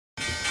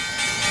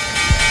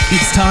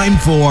It's time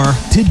for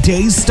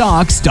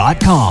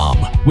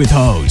todaysstocks.com with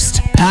host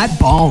Pat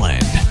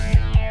Bolland.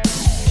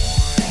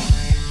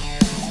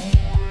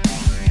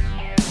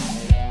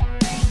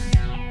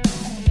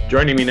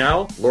 Joining me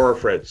now, Laura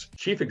Fritz,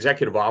 Chief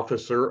Executive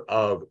Officer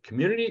of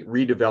Community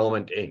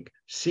Redevelopment, Inc.,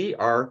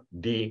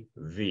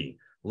 CRDV.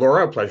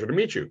 Laura, a pleasure to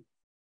meet you.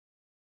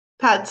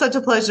 Pat, such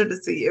a pleasure to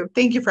see you.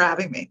 Thank you for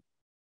having me.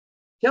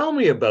 Tell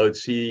me about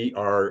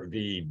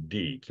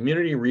CRVD,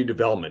 Community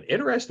Redevelopment.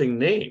 Interesting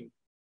name.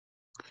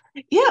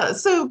 Yeah,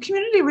 so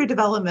community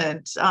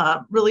redevelopment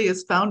really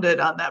is founded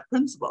on that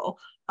principle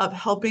of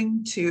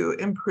helping to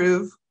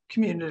improve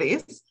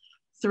communities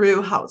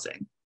through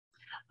housing.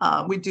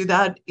 We do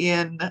that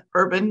in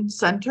urban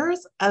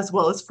centers as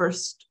well as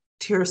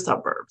first-tier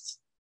suburbs.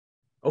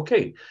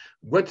 Okay,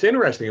 what's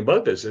interesting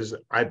about this is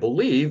I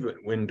believe,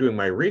 when doing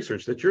my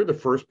research, that you're the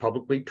first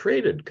publicly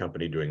traded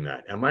company doing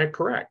that. Am I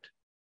correct?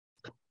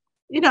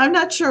 I'm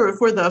not sure if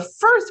we're the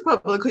first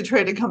publicly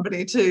traded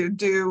company to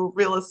do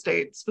real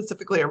estate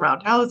specifically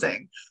around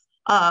housing,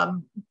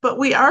 but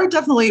we are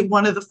definitely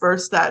one of the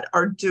first that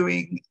are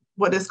doing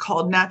what is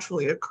called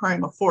naturally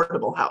occurring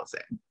affordable housing.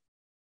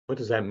 What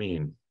does that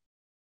mean?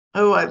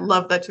 Oh, I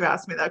love that you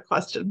asked me that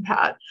question,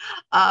 Pat.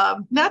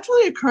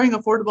 Naturally occurring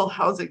affordable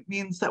housing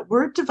means that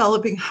we're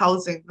developing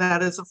housing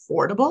that is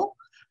affordable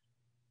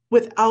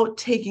without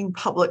taking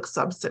public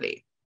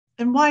subsidy.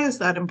 And why is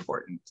that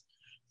important?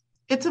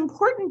 It's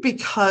important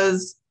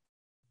because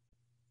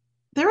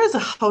there is a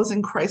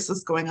housing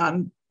crisis going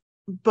on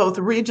both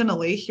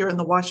regionally here in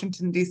the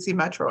Washington, D.C.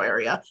 metro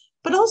area,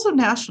 but also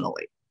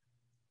nationally.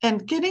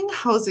 And getting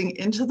housing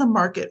into the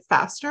market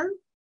faster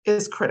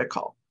is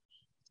critical.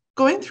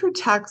 Going through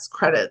tax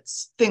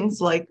credits, things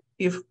like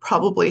you've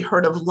probably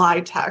heard of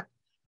LIHTC,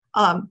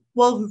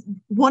 well,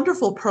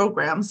 wonderful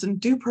programs and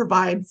do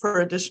provide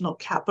for additional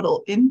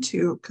capital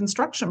into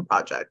construction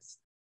projects.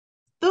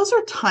 Those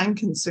are time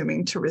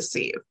consuming to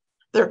receive.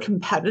 They're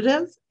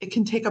competitive. It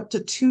can take up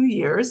to 2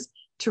 years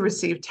to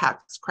receive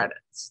tax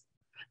credits.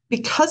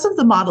 Because of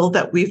the model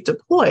that we've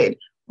deployed,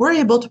 we're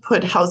able to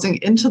put housing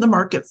into the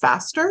market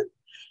faster.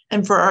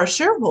 And for our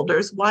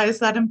shareholders, why is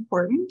that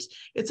important?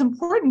 It's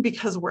important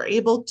because we're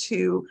able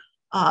to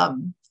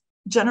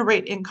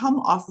generate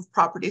income off of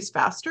properties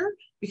faster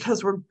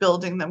because we're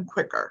building them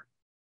quicker.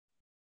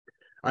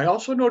 I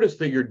also noticed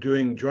that you're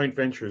doing joint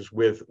ventures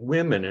with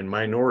women and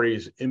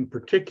minorities in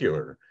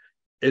particular.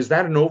 Is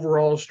that an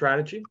overall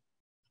strategy?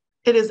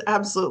 It is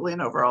absolutely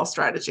an overall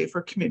strategy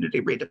for community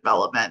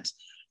redevelopment.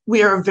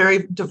 We are a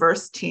very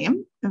diverse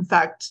team. In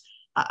fact,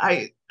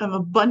 I am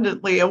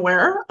abundantly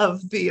aware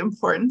of the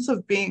importance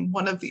of being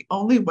one of the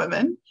only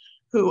women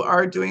who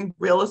are doing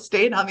real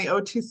estate on the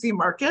OTC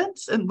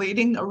markets and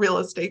leading a real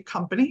estate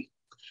company.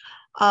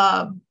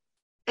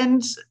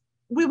 And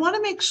we want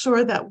to make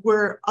sure that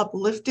we're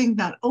uplifting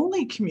not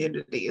only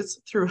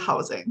communities through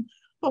housing,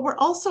 but we're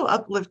also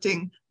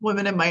uplifting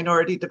women and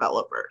minority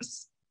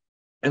developers.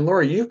 And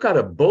Laura, you've got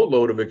a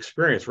boatload of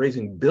experience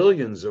raising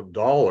billions of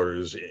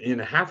dollars in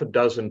half a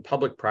dozen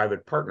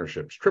public-private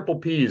partnerships, triple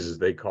Ps as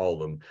they call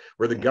them,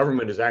 where the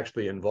government is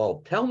actually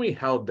involved. Tell me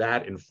how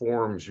that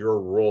informs your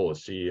role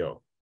as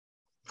CEO.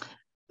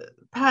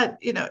 Pat,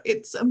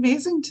 it's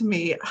amazing to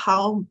me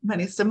how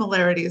many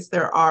similarities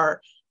there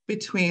are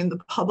between the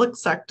public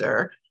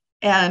sector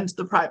and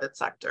the private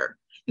sector.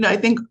 I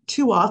think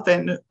too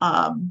often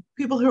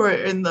people who are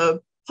in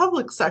the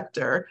public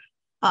sector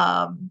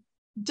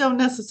don't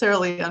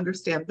necessarily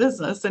understand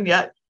business. And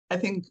yet I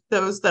think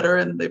those that are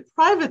in the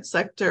private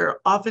sector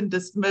often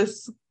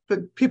dismiss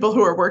the people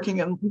who are working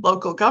in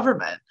local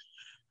government.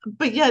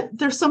 But yet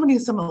there's so many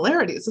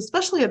similarities,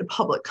 especially at a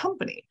public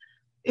company.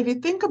 If you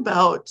think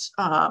about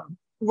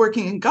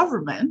working in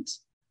government,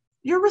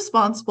 you're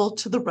responsible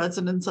to the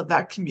residents of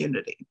that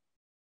community.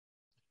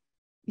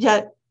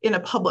 Yet in a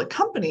public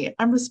company,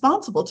 I'm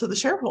responsible to the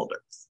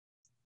shareholders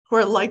who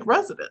are like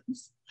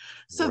residents.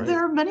 So Right.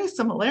 There are many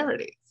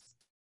similarities.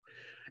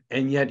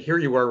 And yet here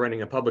you are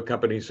running a public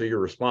company, so you're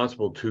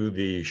responsible to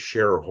the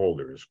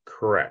shareholders,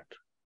 correct?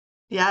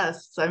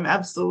 Yes, I'm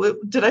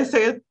absolutely. Did I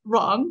say it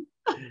wrong?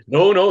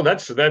 No,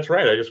 that's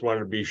right. I just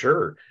wanted to be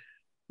sure.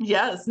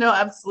 Yes, no,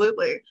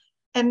 absolutely.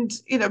 And,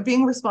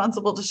 being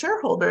responsible to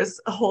shareholders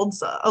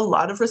holds a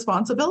lot of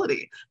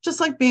responsibility, just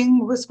like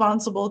being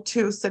responsible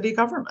to city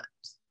government.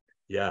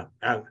 Yeah.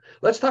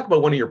 Let's talk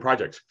about one of your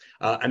projects,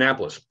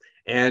 Annapolis.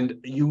 And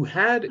you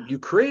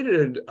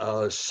created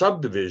a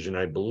subdivision,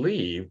 I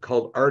believe,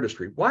 called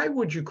Artistry. Why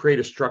would you create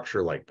a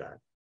structure like that?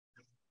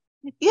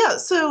 Yeah,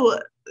 so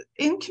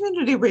in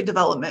community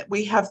redevelopment,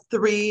 we have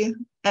 3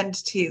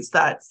 entities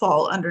that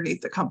fall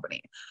underneath the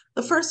company.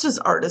 The first is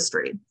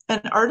Artistry,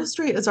 and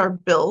Artistry is our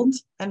build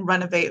and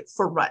renovate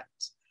for rent.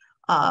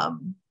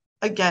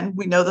 Again,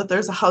 we know that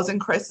there's a housing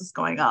crisis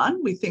going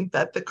on. We think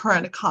that the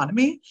current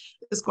economy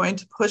is going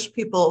to push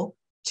people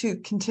to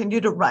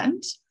continue to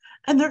rent,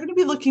 and they're going to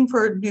be looking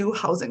for new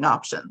housing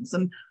options.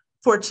 And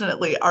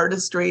fortunately,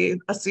 Artistry,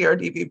 a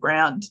CRDV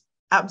brand,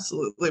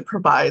 absolutely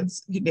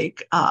provides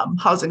unique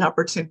housing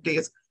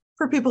opportunities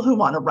for people who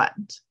want to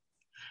rent.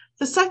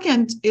 The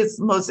second is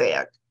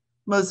Mosaic.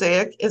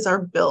 Mosaic is our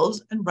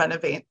build and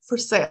renovate for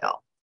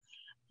sale.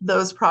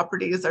 Those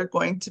properties are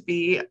going to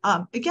be,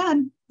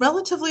 again,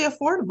 relatively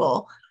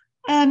affordable.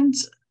 And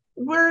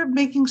we're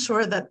making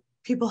sure that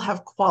people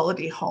have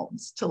quality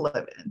homes to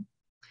live in.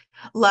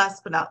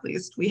 Last but not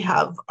least, we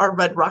have our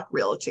Red Rock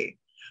Realty.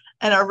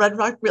 And our Red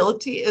Rock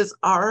Realty is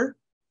our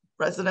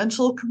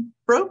residential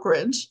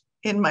brokerage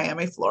in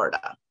Miami,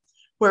 Florida,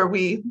 where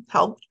we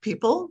help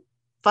people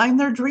find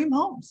their dream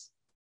homes.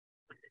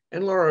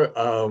 And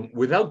Laura,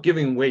 without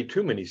giving away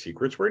too many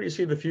secrets, where do you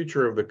see the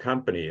future of the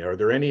company? Are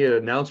there any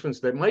announcements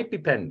that might be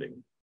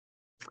pending?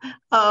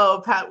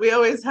 Oh, Pat, we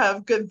always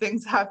have good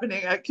things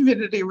happening at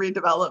Community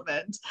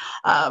Redevelopment.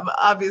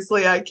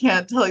 Obviously, I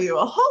can't tell you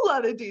a whole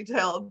lot of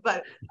detail,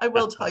 but I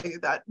will tell you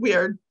that we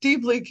are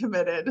deeply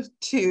committed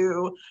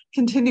to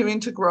continuing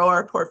to grow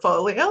our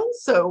portfolio.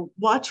 So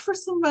watch for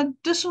some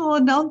additional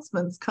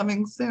announcements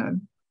coming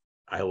soon.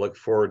 I look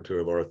forward to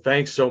it, Laura.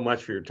 Thanks so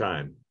much for your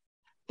time.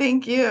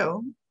 Thank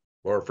you.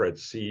 Laura Fred,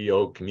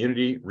 CEO,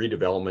 Community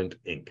Redevelopment,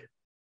 Inc.